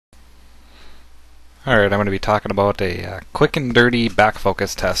Alright, I'm going to be talking about a quick and dirty back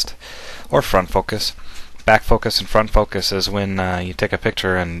focus test, or front focus. Back focus and front focus is when you take a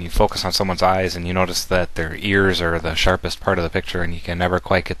picture and you focus on someone's eyes and you notice that their ears are the sharpest part of the picture and you can never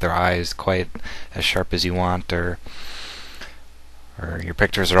quite get their eyes quite as sharp as you want, or your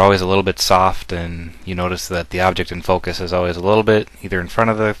pictures are always a little bit soft and you notice that the object in focus is always a little bit either in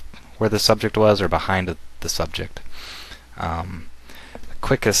front of where the subject was or behind the subject. The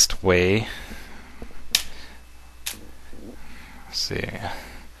quickest way, let's see,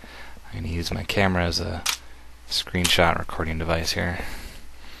 I'm going to use my camera as a screenshot recording device here,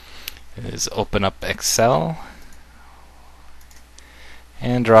 is open up Excel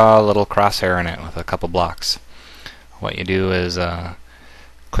and draw a little crosshair in it with a couple blocks. What you do is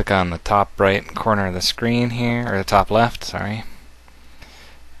click on the top right corner of the screen here, or the top left, sorry,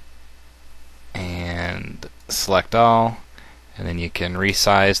 and select all, and then you can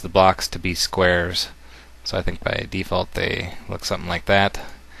resize the blocks to be squares. So I think by default they look something like that.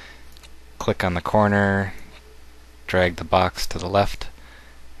 Click on the corner, drag the box to the left,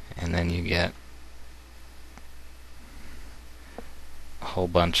 and then you get a whole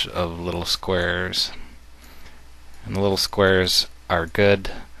bunch of little squares. And the little squares are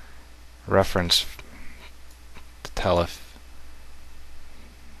good reference to tell if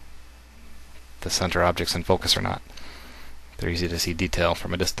the center object's in focus or not. They're easy to see detail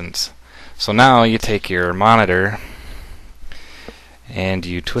from a distance. So now you take your monitor and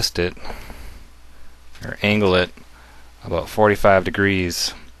you twist it or angle it about 45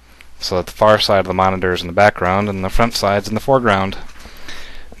 degrees so that the far side of the monitor is in the background and the front side's in the foreground.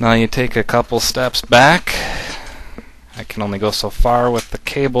 Now you take a couple steps back. I can only go so far with the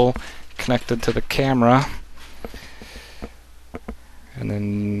cable connected to the camera. And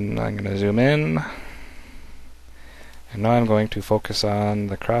then I'm going to zoom in. And now I'm going to focus on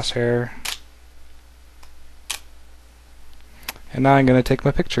the crosshair. And now I'm going to take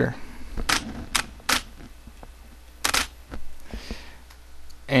my picture.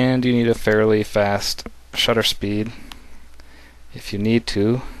 And you need a fairly fast shutter speed. If you need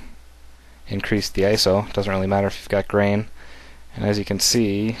to, increase the ISO. It doesn't really matter if you've got grain. And as you can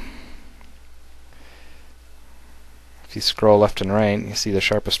see, if you scroll left and right, you see the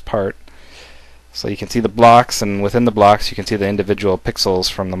sharpest part. So you can see the blocks, and within the blocks you can see the individual pixels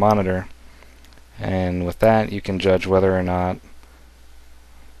from the monitor. And with that you can judge whether or not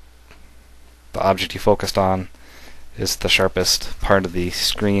the object you focused on is the sharpest part of the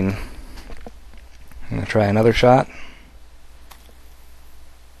screen. I'm going to try another shot.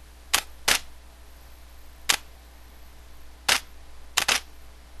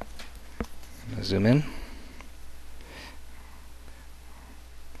 I'm going to zoom in.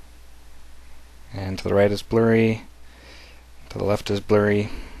 And to the right is blurry, to the left is blurry.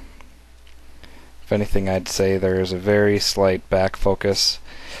 If anything, I'd say there's a very slight back focus.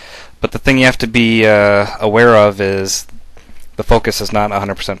 But the thing you have to be aware of is the focus is not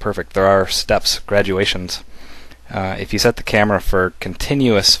 100% perfect. There are steps, graduations. If you set the camera for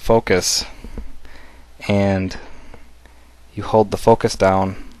continuous focus and you hold the focus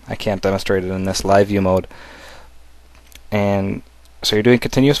down, I can't demonstrate it in this live view mode, and so you're doing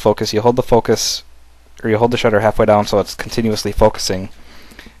continuous focus, you hold the focus, or you hold the shutter halfway down so it's continuously focusing,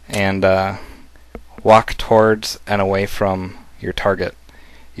 and walk towards and away from your target.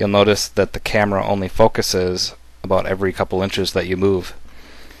 You'll notice that the camera only focuses about every couple inches that you move,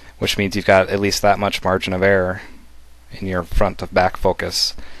 which means you've got at least that much margin of error in your front of back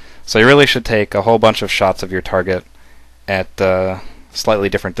focus. So you really should take a whole bunch of shots of your target at slightly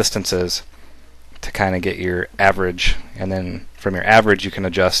different distances to kind of get your average, and then from your average you can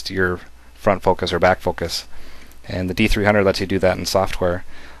adjust your front focus or back focus. And the D300 lets you do that in software.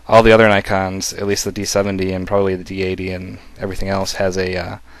 All the other Nikons, at least the D70 and probably the D80 and everything else, has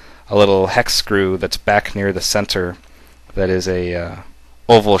a little hex screw that's back near the center that is a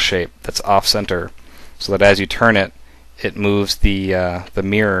oval shape that's off center, so that as you turn it, it moves the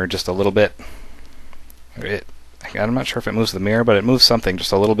mirror just a little bit. I'm not sure if it moves the mirror, but it moves something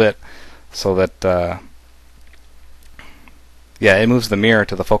just a little bit, so that yeah, it moves the mirror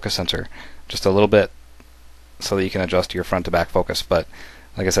to the focus sensor just a little bit, so that you can adjust your front to back focus. But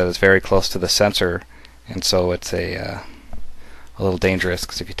like I said, it's very close to the sensor, and so it's a little dangerous,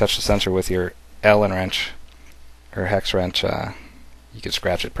 because if you touch the sensor with your Allen wrench or hex wrench, you can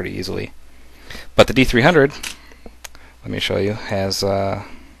scratch it pretty easily. But the D300, let me show you, has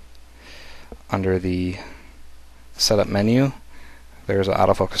under the setup menu, there's an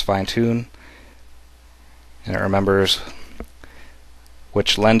autofocus fine tune, and it remembers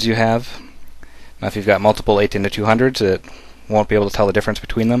which lens you have. Now if you've got multiple 18-200s, it won't be able to tell the difference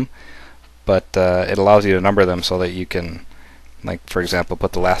between them. but it allows you to number them so that you can, like for example,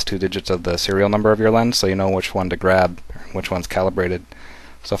 put the last 2 digits of the serial number of your lens so you know which one to grab, which one's calibrated.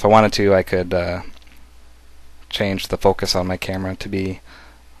 So if I wanted to, I could change the focus on my camera to be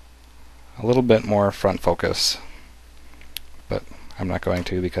a little bit more front focus, but I'm not going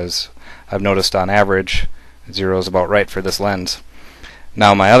to because I've noticed on average 0 is about right for this lens.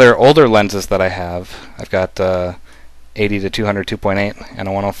 Now my other older lenses that I have, I've got 80 to 200 2.8 and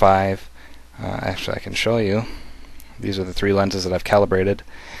a 105. Actually, I can show you. These are the 3 lenses that I've calibrated.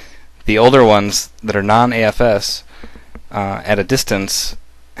 The older ones that are non-AFS at a distance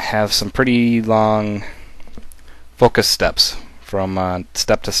have some pretty long focus steps from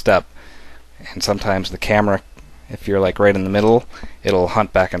step to step, and sometimes the camera, if you're like right in the middle, it'll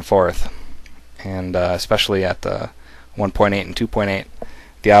hunt back and forth, and especially at the 1.8 and 2.8,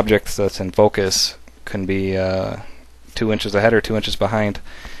 the object that's in focus can be 2 inches ahead or 2 inches behind,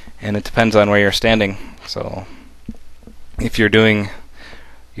 and it depends on where you're standing. So if you're doing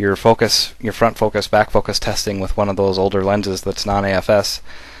your front focus, back focus testing with one of those older lenses that's non-AFS,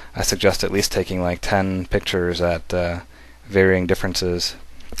 I suggest at least taking like 10 pictures at varying differences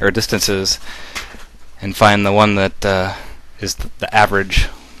or distances, and find the one that is the average.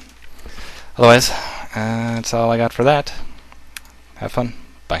 Otherwise, that's all I got for that. Have fun.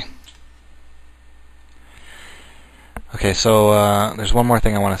 Bye. Okay, so there's one more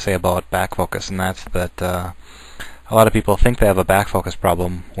thing I want to say about back focus, and that's that a lot of people think they have a back focus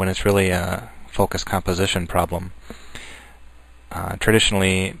problem when it's really a focus composition problem.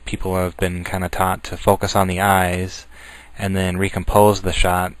 Traditionally, people have been kind of taught to focus on the eyes and then recompose the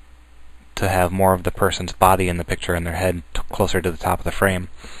shot to have more of the person's body in the picture and their head closer to the top of the frame.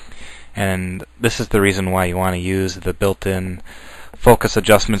 And this is the reason why you want to use the built-in focus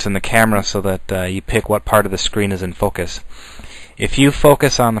adjustments in the camera so that you pick what part of the screen is in focus. If you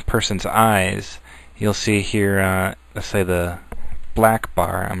focus on the person's eyes, you'll see here, let's say the black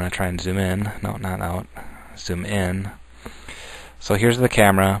bar. I'm going to try and zoom in. No, not out. Zoom in. So here's the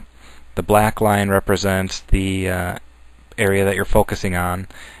camera. The black line represents the area that you're focusing on,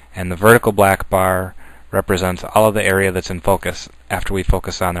 and the vertical black bar represents all of the area that's in focus after we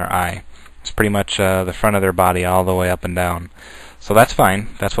focus on their eye. It's pretty much the front of their body all the way up and down. So that's fine.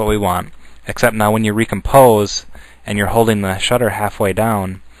 That's what we want. Except now when you recompose and you're holding the shutter halfway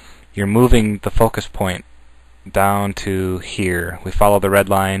down, you're moving the focus point down to here. We follow the red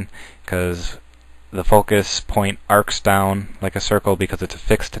line because the focus point arcs down like a circle because it's a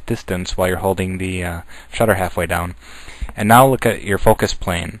fixed distance while you're holding the shutter halfway down. And now look at your focus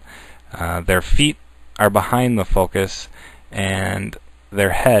plane. Their feet are behind the focus and their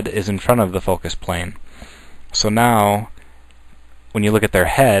head is in front of the focus plane. So now when you look at their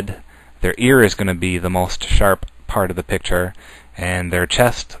head, their ear is going to be the most sharp part of the picture, and their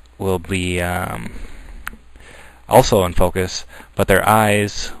chest will be also in focus, but their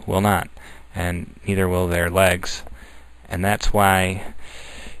eyes will not, and neither will their legs. And that's why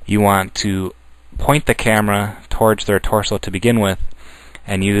you want to point the camera towards their torso to begin with,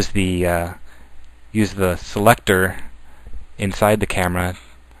 and use the selector inside the camera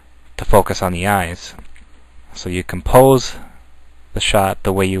to focus on the eyes. So you compose the shot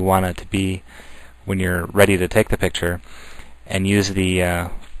the way you want it to be when you're ready to take the picture, and use the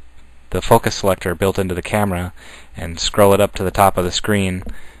focus selector built into the camera and scroll it up to the top of the screen,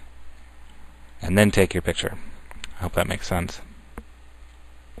 and then take your picture. I hope that makes sense.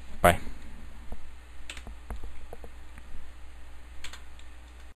 Bye.